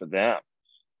carpet for them.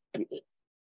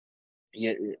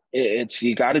 You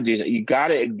got to do that. You got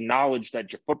to acknowledge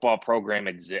that your football program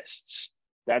exists.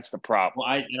 That's the problem.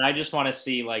 Well, I just want to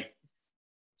see like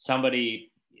somebody,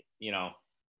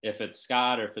 if it's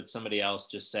Scott or if it's somebody else,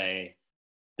 just say,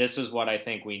 this is what I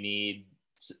think we need.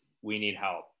 We need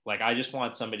help. Like, I just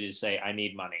want somebody to say, I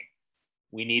need money.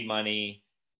 We need money.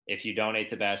 If you donate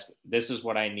to basketball, this is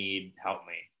what I need. Help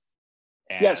me.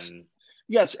 And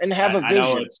yes. And have a vision. I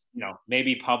know it's,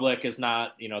 maybe public is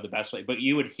not, the best way, but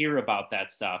you would hear about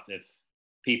that stuff if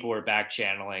people were back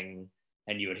channeling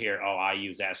and you would hear,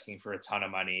 IU's asking for a ton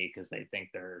of money because they think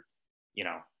they're,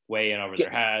 way in over their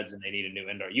heads and they need a new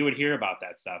indoor. You would hear about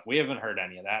that stuff. We haven't heard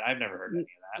any of that. I've never heard any of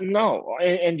that. No.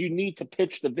 And you need to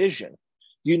pitch the vision.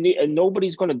 And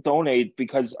nobody's going to donate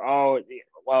because, IU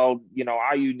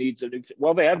needs a new,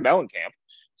 they have Mellencamp.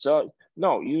 So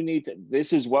no, you need to,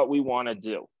 this is what we want to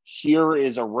do. Here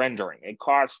is a rendering. It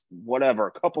costs whatever,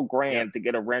 a couple grand to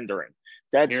get a rendering.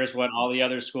 Here's what all the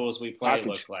other schools we play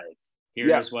look like.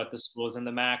 Here's what the schools in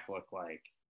the MAC look like.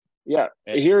 Yeah.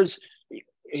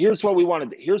 Here's what we want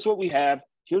to do. Here's what we have.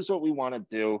 Here's what we want to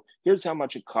do. Here's how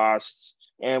much it costs.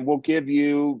 And we'll give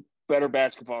you better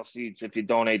basketball seats if you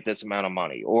donate this amount of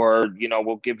money. Or,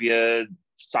 we'll give you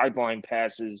sideline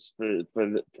passes for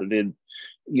the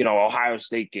Ohio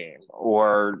State game,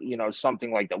 or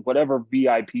something like that. Whatever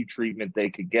VIP treatment they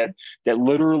could get that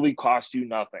literally cost you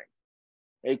nothing.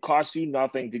 It costs you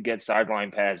nothing to get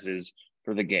sideline passes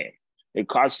for the game. It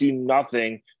costs you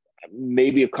nothing,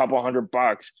 maybe a couple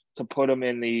 $100 to put them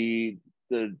in the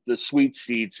sweet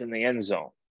seats in the end zone.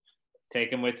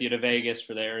 Take them with you to Vegas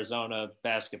for the Arizona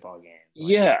basketball game.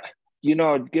 Yeah.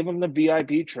 Give them the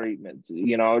VIP treatment,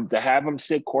 to have them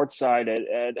sit courtside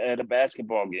at a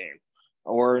basketball game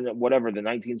or whatever, the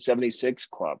 1976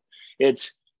 club.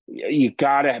 You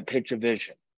got to pitch a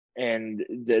vision. And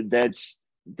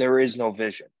there is no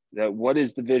vision. What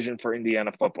is the vision for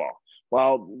Indiana football?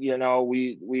 Well, you're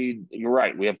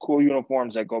right. We have cool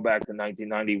uniforms that go back to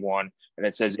 1991, and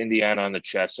it says Indiana on the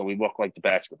chest, so we look like the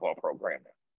basketball program.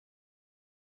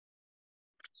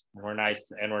 We're nice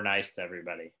to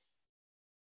everybody.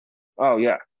 Oh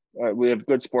yeah, we have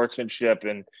good sportsmanship,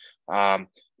 and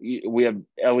we have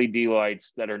LED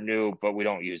lights that are new, but we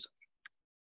don't use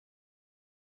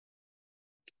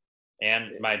them.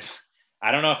 And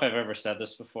I don't know if I've ever said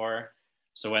this before.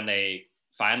 So when they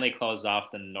finally closed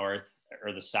off the north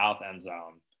or the south end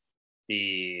zone,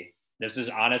 this is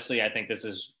honestly, I think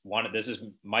this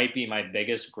might be my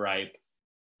biggest gripe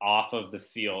off of the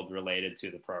field related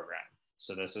to the program.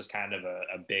 So this is kind of a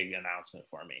big announcement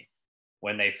for me.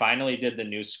 When they finally did the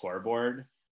new scoreboard,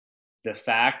 the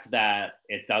fact that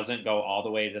it doesn't go all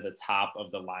the way to the top of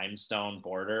the limestone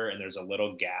border and there's a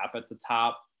little gap at the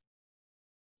top,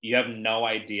 you have no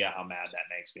idea how mad that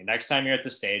makes me. Next time you're at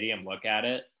the stadium, look at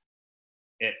it.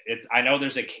 It's I know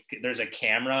there's a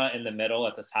camera in the middle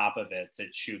at the top of it to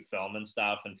shoot film and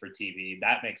stuff and for TV.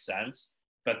 That makes sense.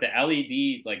 But the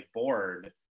LED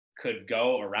board could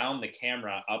go around the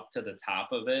camera up to the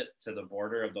top of it, to the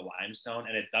border of the limestone,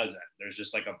 and it doesn't. There's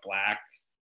just a black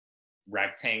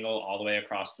rectangle all the way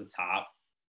across the top.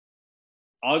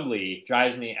 Ugly,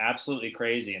 drives me absolutely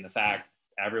crazy. And the fact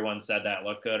everyone said that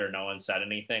looked good or no one said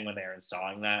anything when they were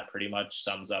installing that pretty much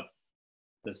sums up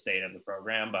the state of the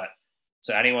program. But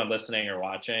so anyone listening or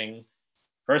watching,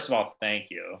 first of all,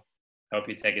 thank you. Hope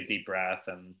you take a deep breath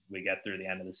and we get through the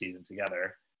end of the season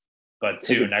together. But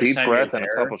two, next deep time breath you're and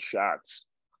there, a couple shots.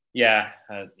 Yeah.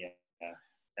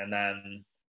 And then,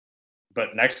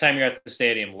 but next time you're at the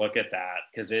stadium, look at that.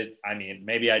 Cause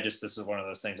maybe this is one of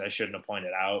those things I shouldn't have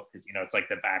pointed out. Cause it's like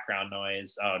the background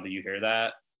noise. Oh, do you hear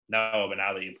that? No, but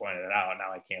now that you pointed it out,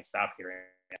 now I can't stop hearing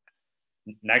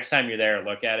it. Next time you're there,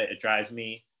 look at it. It drives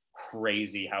me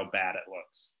crazy how bad it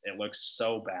looks. It looks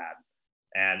so bad.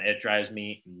 And it drives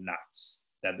me nuts.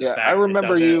 I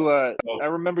remember you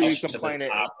complaining.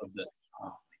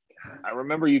 I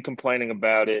remember you complaining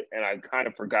about it, and I kind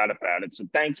of forgot about it. So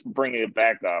thanks for bringing it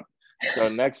back up. So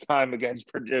next time against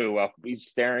Purdue, I'll be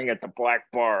staring at the black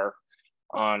bar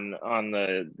on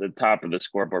the top of the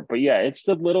scoreboard. But yeah, it's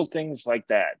the little things like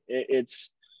that. It's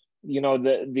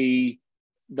the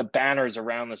banners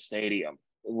around the stadium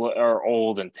are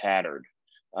old and tattered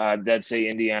that say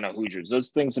Indiana Hoosiers. Those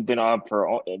things have been up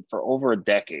for over a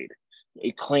decade.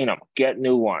 You clean them, get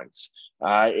new ones.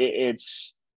 You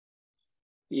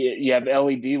have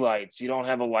LED lights. You don't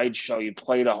have a light show. You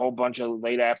played a whole bunch of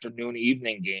late afternoon,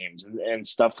 evening games and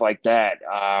stuff like that.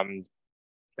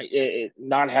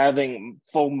 Not having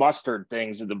full mustard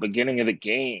things at the beginning of the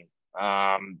game.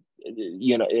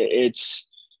 It's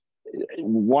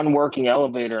one working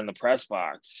elevator in the press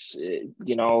box.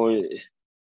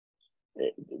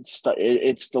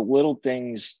 It's the little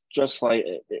things,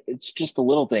 it's just the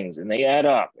little things, and they add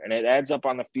up, and it adds up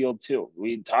on the field too.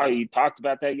 You talked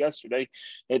about that yesterday.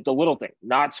 The little thing,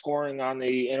 not scoring on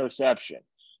the interception,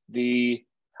 the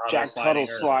Jack Huddle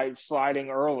sliding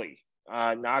early,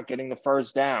 not getting the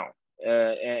first down,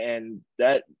 and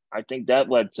that, I think that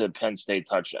led to Penn State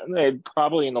touchdown. It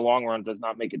probably in the long run does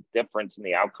not make a difference in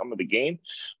the outcome of the game,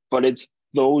 but it's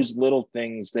those little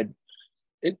things that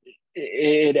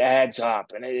it adds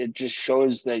up, and it just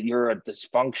shows that you're a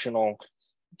dysfunctional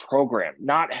program.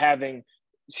 Not having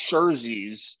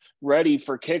jerseys ready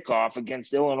for kickoff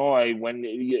against Illinois when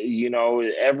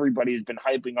everybody's been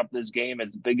hyping up this game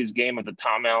as the biggest game of the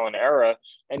Tom Allen era,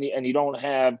 and you don't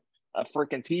have a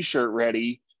freaking T-shirt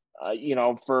ready,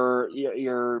 for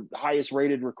your highest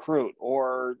rated recruit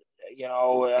or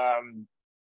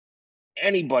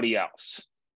anybody else.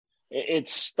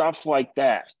 It's stuff like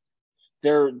that.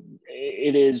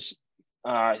 It is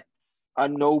a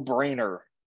no-brainer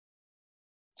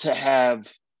to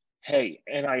have, hey,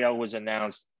 NIL was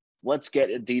announced. Let's get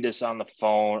Adidas on the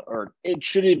phone, or it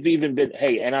should have even been,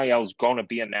 hey, NIL is going to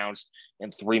be announced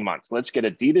in 3 months. Let's get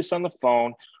Adidas on the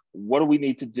phone. What do we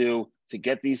need to do to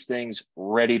get these things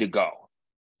ready to go?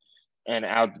 and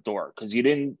out the door, because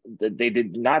they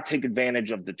did not take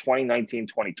advantage of the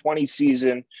 2019-2020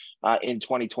 season in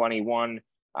 2021.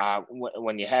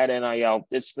 When you had NIL,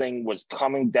 this thing was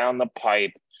coming down the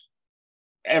pipe.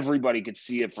 Everybody could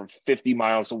see it from 50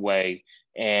 miles away.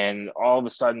 And all of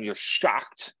a sudden you're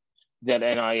shocked that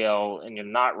NIL and you're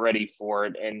not ready for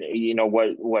it. And you know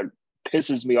what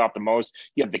pisses me off the most,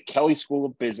 you have the Kelly School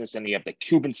of Business and you have the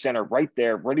Cuban Center right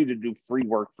there ready to do free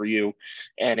work for you.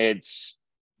 And it's,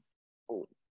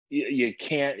 you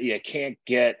can't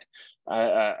get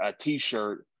a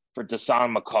t-shirt for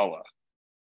Deshaun McCullough.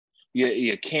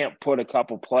 You can't put a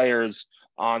couple players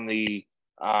on the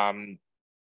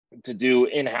to do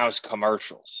in-house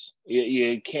commercials.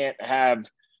 You can't have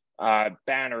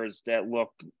banners that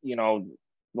look,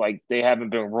 like they haven't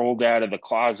been rolled out of the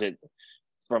closet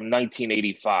from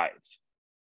 1985.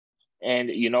 And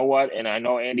you know what? And I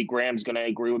know Andy Graham's going to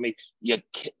agree with me. You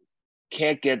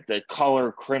can't get the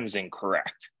color crimson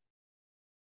correct.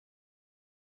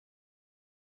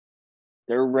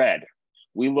 They're red.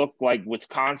 We look like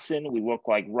Wisconsin, we look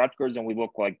like Rutgers, and we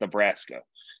look like Nebraska.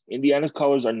 Indiana's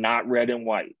colors are not red and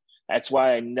white. That's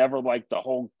why I never liked the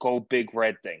whole go big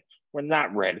red thing. We're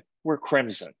not red, we're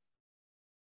crimson.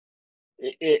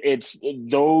 It's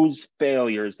those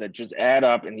failures that just add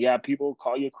up, and yeah, people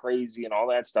call you crazy and all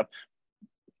that stuff.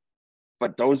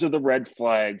 But those are the red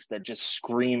flags that just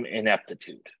scream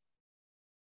ineptitude.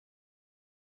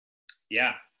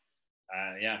 Yeah.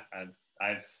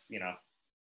 I've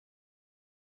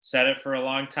said it for a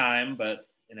long time, but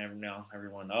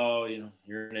everyone,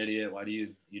 you're an idiot. Why do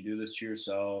you do this to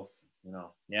yourself?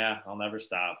 Yeah, I'll never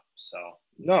stop. So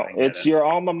no, it's your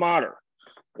alma mater.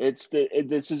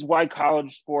 This is why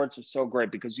college sports are so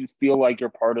great, because you feel like you're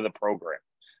part of the program.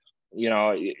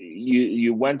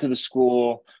 You went to the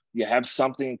school, you have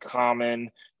something in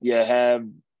common, you have,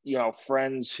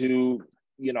 friends who,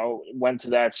 went to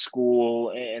that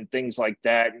theskool and things like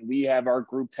that. And we have our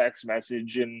group text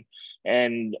message and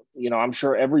I'm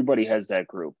sure everybody has that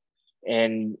group.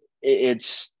 And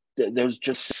there's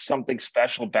just something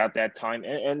special about that time.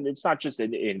 And it's not just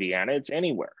in Indiana, it's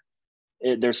anywhere.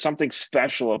 There's something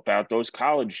special about those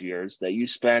college years that you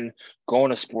spend going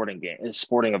to sporting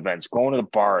events, going to the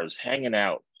bars, hanging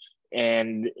out.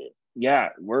 And yeah,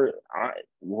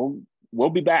 we'll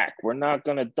be back. We're not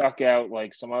going to duck out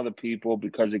like some other people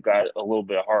because it got a little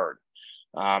bit hard.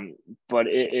 But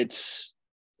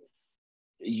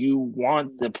you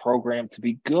want the program to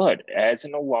be good as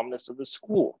an alumnus of the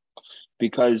school,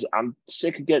 because I'm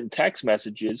sick of getting text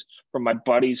messages from my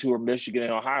buddies who are Michigan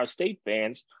and Ohio State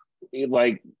fans.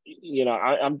 Like,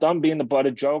 I'm done being the butt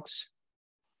of jokes,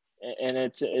 and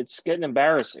it's getting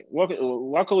embarrassing.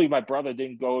 Luckily, my brother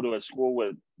didn't go to a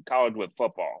college with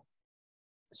football,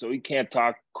 so he can't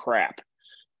talk crap.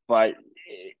 But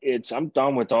I'm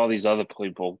done with all these other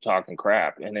people talking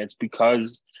crap, and it's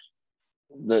because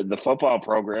the football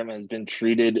program has been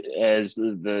treated as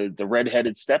the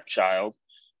redheaded stepchild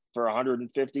for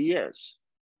 150 years.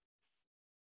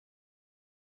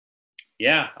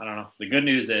 Yeah, I don't know. The good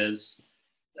news is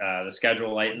the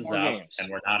schedule lightens up, and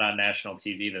we're not on national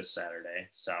TV this Saturday.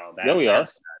 So we are.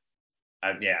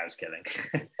 I was kidding.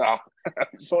 Oh,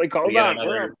 so hold on,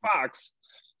 we're on Fox.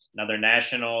 Another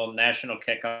national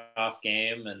kickoff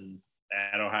game and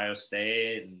at Ohio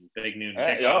State, and big noon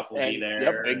kickoff will be there.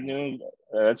 Yep, big noon.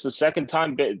 That's the second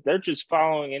time they're just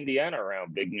following Indiana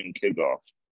around big noon kickoff.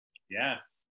 Yeah,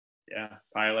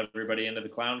 pile everybody into the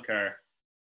clown car.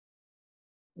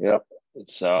 Yep.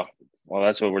 It's well,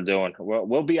 that's what we're doing.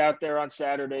 We'll be out there on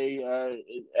Saturday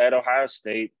at Ohio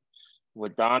State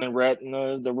with Don and Rhett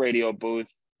in the radio booth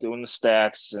doing the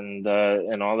stats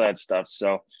and all that stuff.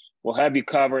 So we'll have you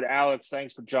covered. Alex,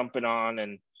 thanks for jumping on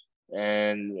and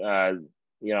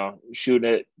shooting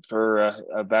it for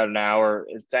about an hour.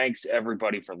 And thanks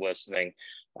everybody for listening.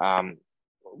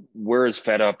 We're as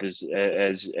fed up as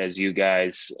you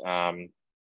guys, but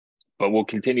we'll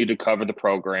continue to cover the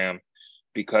program,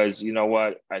 because you know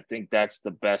what? I think that's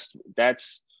the best.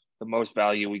 That's the most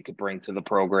value we could bring to the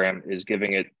program, is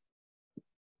giving it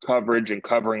coverage and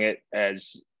covering it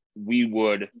as we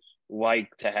would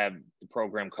like to have the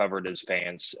program covered as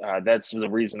fans. That's the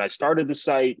reason I started the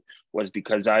site, was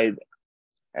because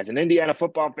as an Indiana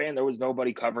football fan, there was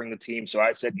nobody covering the team. So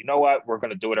I said, you know what? We're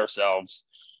going to do it ourselves.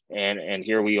 And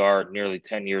here we are nearly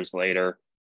 10 years later.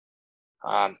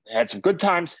 Had some good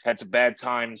times, had some bad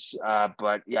times.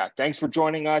 But yeah, thanks for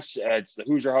joining us. It's the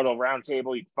Hoosier Huddle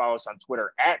Roundtable. You can follow us on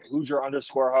Twitter at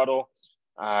Hoosier_Huddle.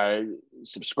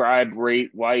 Subscribe,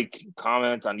 rate, like,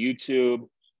 comment on YouTube.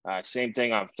 Same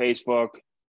thing on Facebook.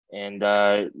 And,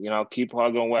 keep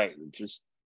plugging away. Just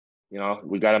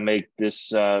we got to make this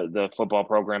the football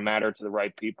program matter to the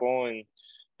right people,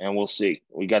 and we'll see.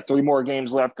 We got 3 more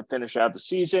games left to finish out the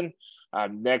season.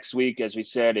 Next week, as we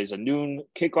said, is a noon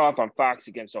kickoff on Fox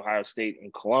against Ohio State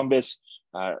in Columbus.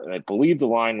 I believe the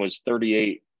line was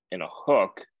 38 and a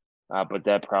hook, but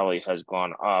that probably has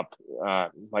gone up.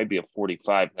 Might be a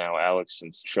 45 now, Alex,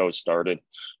 since the show started.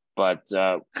 But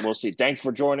we'll see. Thanks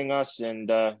for joining us, and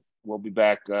we'll be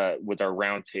back with our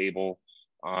roundtable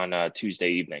on Tuesday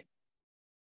evening.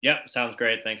 Yep, sounds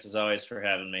great. Thanks as always for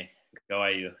having me. Go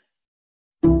IU.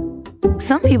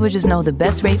 Some people just know the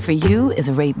best rate for you is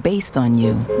a rate based on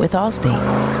you with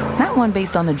Allstate. Not one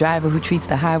based on the driver who treats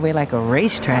the highway like a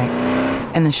racetrack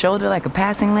and the shoulder like a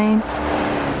passing lane.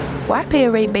 Why pay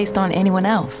a rate based on anyone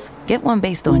else? Get one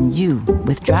based on you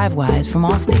with DriveWise from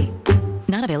Allstate.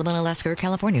 Not available in Alaska or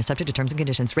California, subject to terms and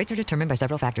conditions. Rates are determined by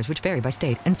several factors, which vary by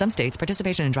state. In some states,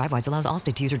 participation in DriveWise allows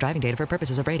Allstate to use your driving data for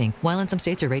purposes of rating. While in some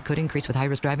states, your rate could increase with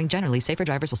high-risk driving. Generally, safer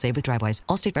drivers will save with DriveWise.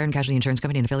 Allstate Fire and Casualty Insurance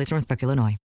Company and affiliates, Northbrook, Illinois.